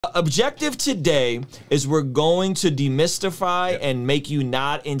Objective today is we're going to demystify and make you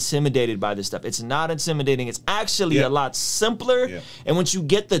not intimidated by this stuff. It's not intimidating. It's actually a lot simpler. And once you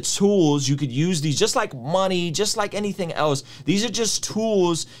get the tools, you could use these just like money, just like anything else. These are just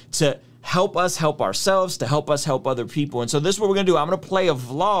tools to help us help ourselves, to help us help other people. And so this is what we're gonna do. I'm gonna play a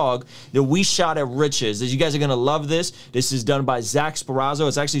vlog that we shot at Rich's. You guys are gonna love this. This is done by Zach Sparazzo.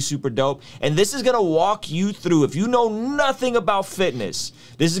 It's actually super dope. And this is gonna walk you through, if you know nothing about fitness,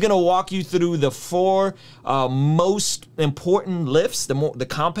 this is gonna walk you through the 4 most important lifts, the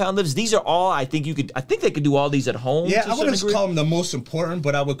compound lifts. These are all, I think they could do all these at home. Yeah, I wouldn't call them the most important,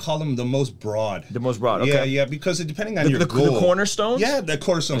 but I would call them the most broad. The most broad, okay. Yeah, because depending on your goal. The cornerstones? Yeah, the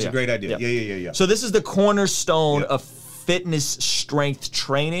cornerstone's a great idea. Yeah. So this is the cornerstone of fitness strength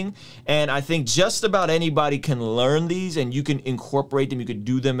training, and I think just about anybody can learn these, and you can incorporate them. You could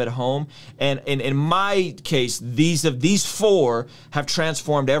do them at home. And in my case, these 4 have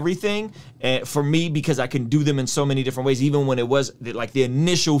transformed everything for me, because I can do them in so many different ways. Even when it was like the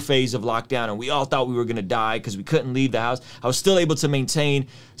initial phase of lockdown and we all thought we were gonna die because we couldn't leave the house, I was still able to maintain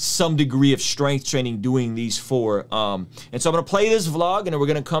some degree of strength training doing these 4. And so I'm gonna play this vlog, and then we're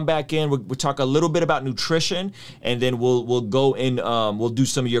gonna come back in. We'll talk a little bit about nutrition, and then we'll go in. We'll do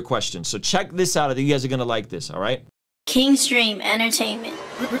some of your questions. So check this out. I think you guys are gonna like this. All right. King's Dream Entertainment.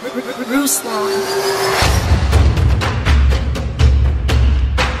 Ruslan.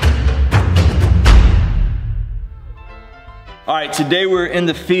 All right, today we're in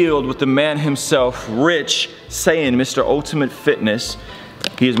the field with the man himself, Rich Sayen, Mr. Ultimate Fitness.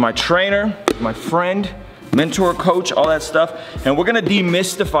 He is my trainer, my friend, mentor, coach, all that stuff. And we're gonna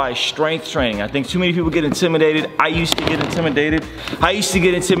demystify strength training. I think too many people get intimidated. I used to get intimidated.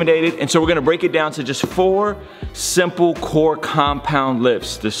 And so we're gonna break it down to just 4 simple core compound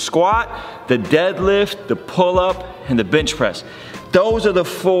lifts. The squat, the deadlift, the pull-up, and the bench press. Those are the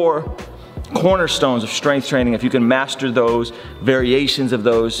 4 cornerstones of strength training. If you can master those, variations of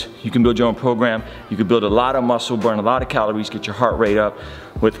those, you can build your own program. You can build a lot of muscle, burn a lot of calories, get your heart rate up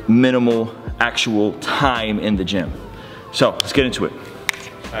with minimal actual time in the gym. So let's get into it.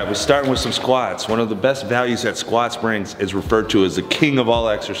 All right, we're starting with some squats. One of the best values that squats brings is referred to as the king of all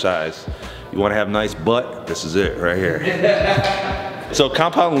exercise. You wanna have nice butt? This is it right here. So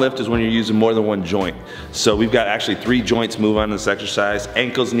compound lift is when you're using more than one joint. So we've got actually 3 joints move on this exercise: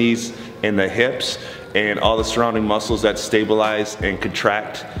 ankles, knees, and the hips, and all the surrounding muscles that stabilize and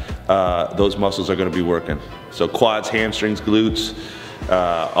contract, those muscles are gonna be working. So quads, hamstrings, glutes,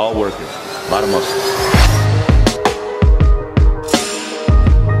 all working, a lot of muscles.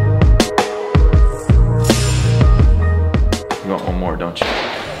 You want one more, don't you?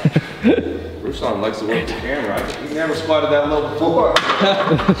 Ruslan likes to work the camera. He never squatted that low before.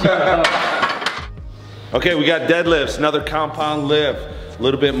 Okay, we got deadlifts, another compound lift. A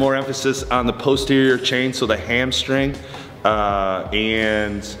little bit more emphasis on the posterior chain, so the hamstring,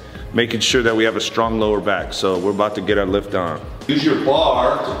 and making sure that we have a strong lower back. So we're about to get our lift on. Use your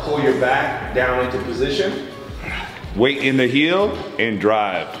bar to pull your back down into position. Weight in the heel and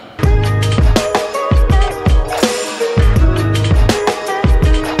drive.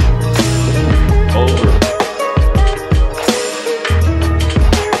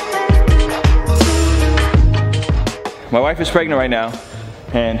 My wife is pregnant right now,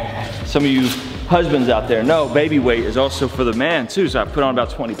 and some of you husbands out there know baby weight is also for the man too, so I put on about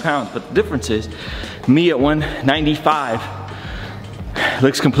 20 pounds, but the difference is me at 195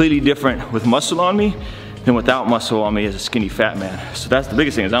 looks completely different with muscle on me than without muscle on me as a skinny fat man. So that's the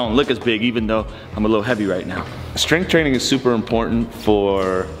biggest thing, is I don't look as big even though I'm a little heavy right now. Strength training is super important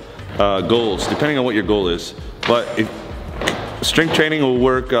for goals, depending on what your goal is. But strength training will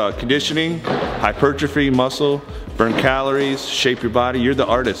work conditioning, hypertrophy, muscle, burn calories, shape your body. You're the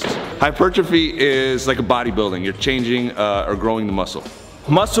artist. Hypertrophy is like a bodybuilding. You're changing or growing the muscle.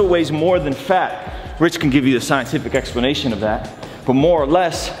 Muscle weighs more than fat. Rich can give you the scientific explanation of that. But more or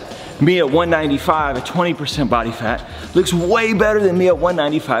less, me at 195 at 20% body fat looks way better than me at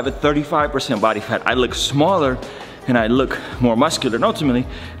 195 at 35% body fat. I look smaller and I look more muscular, and ultimately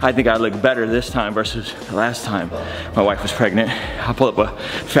I think I look better this time versus the last time my wife was pregnant. I'll pull up a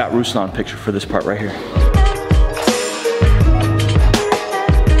fat Ruslan picture for this part right here.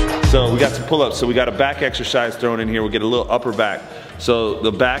 So we got some pull-ups. So we got a back exercise thrown in here. We'll get a little upper back. So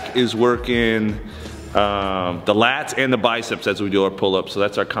the back is working the lats and the biceps as we do our pull-ups. So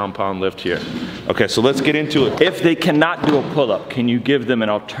that's our compound lift here. Okay, so let's get into it. If they cannot do a pull-up, can you give them an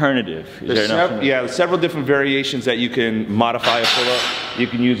alternative? Yeah, there's several different variations that you can modify a pull-up. You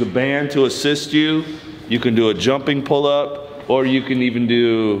can use a band to assist you. You can do a jumping pull-up, or you can even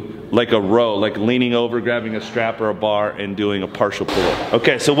do like a row, like leaning over, grabbing a strap or a bar and doing a partial pull-up.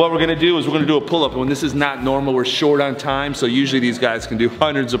 Okay, so what we're gonna do is we're gonna do a pull-up. When this is not normal, we're short on time, so usually these guys can do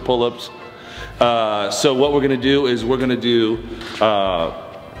hundreds of pull-ups. So what we're gonna do is we're gonna do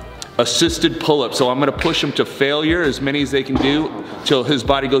assisted pull-up. So I'm gonna push him to failure, as many as they can do, till his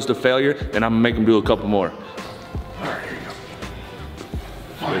body goes to failure, and I'm gonna make him do a couple more. All right, here you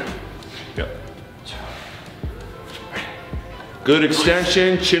go. Yep. Good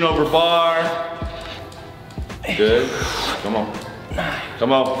extension, chin over bar. Good. Come on.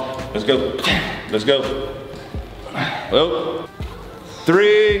 Come on. Let's go. Let's go. Oh.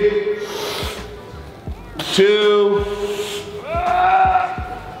 3, 2,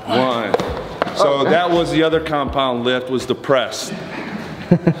 1. So that was the other compound lift, was the press.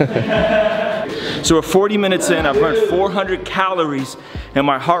 So we're 40 minutes in, I've burned 400 calories, and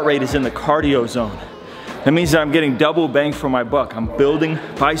my heart rate is in the cardio zone. That means that I'm getting double bang for my buck. I'm building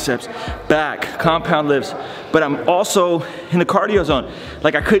biceps, back, compound lifts, but I'm also in the cardio zone.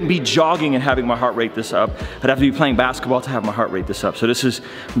 Like, I couldn't be jogging and having my heart rate this up. I'd have to be playing basketball to have my heart rate this up. So this is,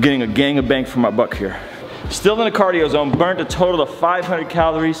 I'm getting a gang of bang for my buck here. Still in the cardio zone, burned a total of 500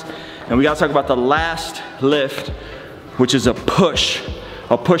 calories, and we gotta talk about the last lift, which is a push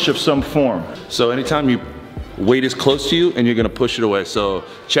of some form. So anytime you weight is close to you and you're gonna push it away. So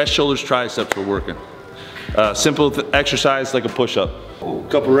chest, shoulders, triceps, we're working. Simple exercise like a push-up.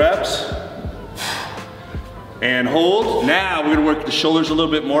 Couple reps. And hold. Now we're gonna work the shoulders a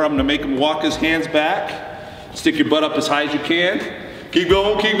little bit more. I'm gonna make him walk his hands back. Stick your butt up as high as you can. Keep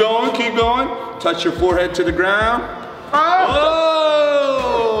going, keep going, keep going. Touch your forehead to the ground. Oh,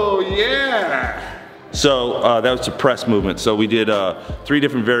 yeah. So that was the press movement. So we did 3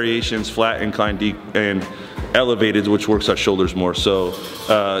 different variations: flat, incline, deep, and elevated, which works our shoulders more. So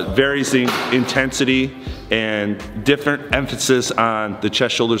varies the intensity and different emphasis on the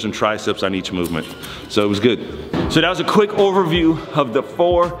chest, shoulders, and triceps on each movement. So it was good. So that was a quick overview of the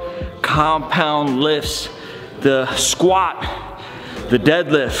 4 compound lifts: the squat, the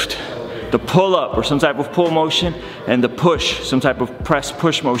deadlift, the pull-up or some type of pull motion, and the push, some type of press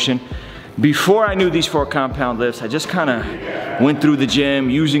push motion. Before I knew these 4 compound lifts, I just kind of went through the gym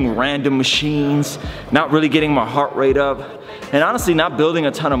using random machines, not really getting my heart rate up, and honestly not building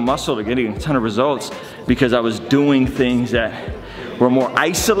a ton of muscle or getting a ton of results, because I was doing things that were more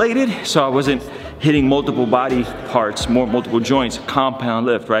isolated, so I wasn't hitting multiple body parts, multiple joints, compound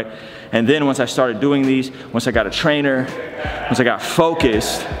lift, right? And then once I started doing these, once I got a trainer, once I got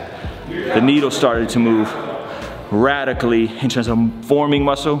focused, the needle started to move radically in terms of forming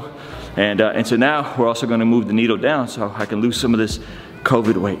muscle. And so now we're also gonna move the needle down so I can lose some of this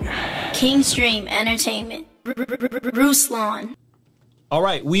COVID weight. Kingstream Entertainment. Ruslan. All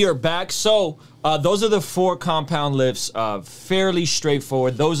right, we are back. So those are the 4 compound lifts, fairly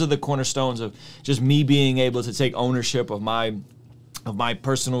straightforward. Those are the cornerstones of just me being able to take ownership of my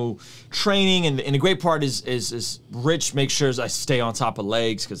personal training. And the great part is Rich makes sure I stay on top of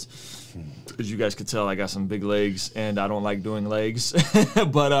legs, because as you guys could tell, I got some big legs and I don't like doing legs.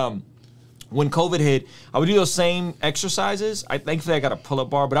 But when COVID hit, I would do those same exercises. Thankfully I got a pull-up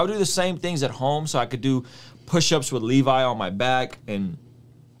bar, but I would do the same things at home. So I could do push-ups with Levi on my back and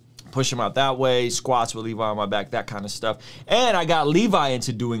push him out that way, squats with Levi on my back, that kind of stuff. And I got Levi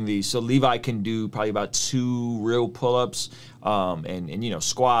into doing these, so Levi can do probably about 2 real pull-ups and you know,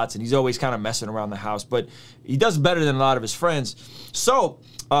 squats, and he's always kind of messing around the house, but he does better than a lot of his friends. So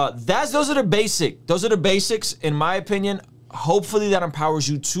those are the basics in my opinion. Hopefully that empowers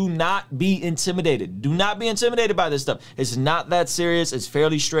you to not be intimidated. Do not be intimidated by this stuff. It's not that serious. It's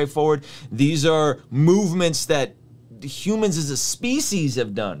fairly straightforward. These are movements that humans as a species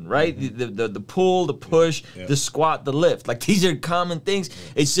have done, right? The pull, the push, the squat, the lift. Like, these are common things.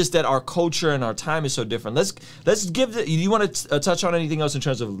 It's just that our culture and our time is so different. Let's give the, you want to touch on anything else in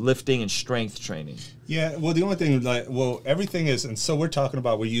terms of lifting and strength training? Yeah, well, the only thing, like, well, everything is, and so we're talking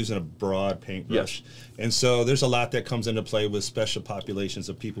about, we're using a broad paintbrush. Yes. And so there's a lot that comes into play with special populations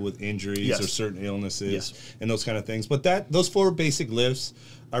of people with injuries or certain illnesses and those kind of things. But those 4 basic lifts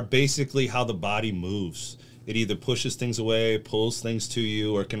are basically how the body moves. It either pushes things away, pulls things to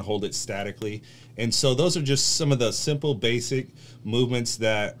you, or can hold it statically. And so those are just some of the simple, basic movements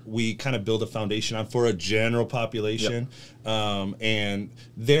that we kind of build a foundation on for a general population. And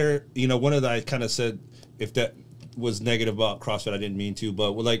there, you know, one of the, I kind of said, if that was negative about CrossFit, I didn't mean to,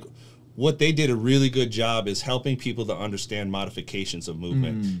 but like, what they did a really good job is helping people to understand modifications of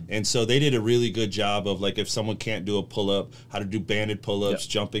movement. And so they did a really good job of, like, if someone can't do a pull-up, how to do banded pull-ups,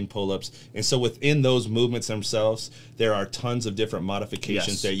 jumping pull-ups. And so within those movements themselves, there are tons of different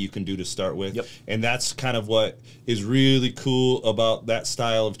modifications that you can do to start with. And that's kind of what is really cool about that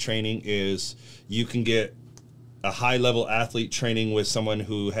style of training, is you can get a high-level athlete training with someone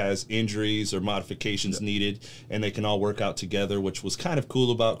who has injuries or modifications needed, and they can all work out together, which was kind of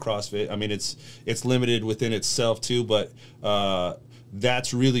cool about CrossFit. I mean, it's limited within itself too, but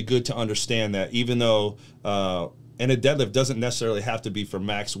that's really good to understand that even though and a deadlift doesn't necessarily have to be for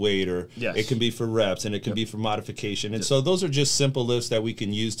max weight, or it can be for reps, and it can be for modification. And so those are just simple lifts that we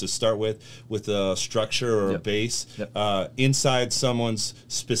can use to start with a structure or a base. Inside someone's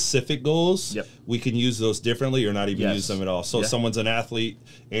specific goals, we can use those differently or not even use them at all. So someone's an athlete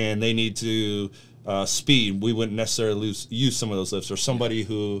and they need to speed, we wouldn't necessarily use some of those lifts. Or somebody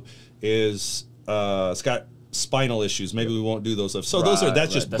who is it's got spinal issues, maybe we won't do those lifts. So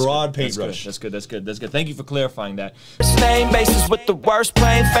that's just broad paintbrush. That's good. Thank you for clarifying that. Same basis with the worst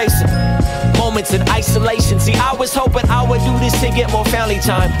pain facing. Moments in isolation. See, I was hoping I would do this to get more family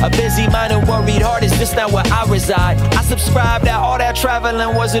time. A busy mind and worried heart is just not where I reside. I subscribed that all that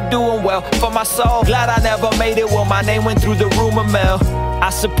traveling wasn't doing well for my soul. Glad I never made it when my name went through the rumor mill. I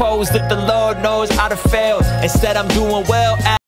suppose that the Lord knows I'd have failed. Instead, I'm doing well.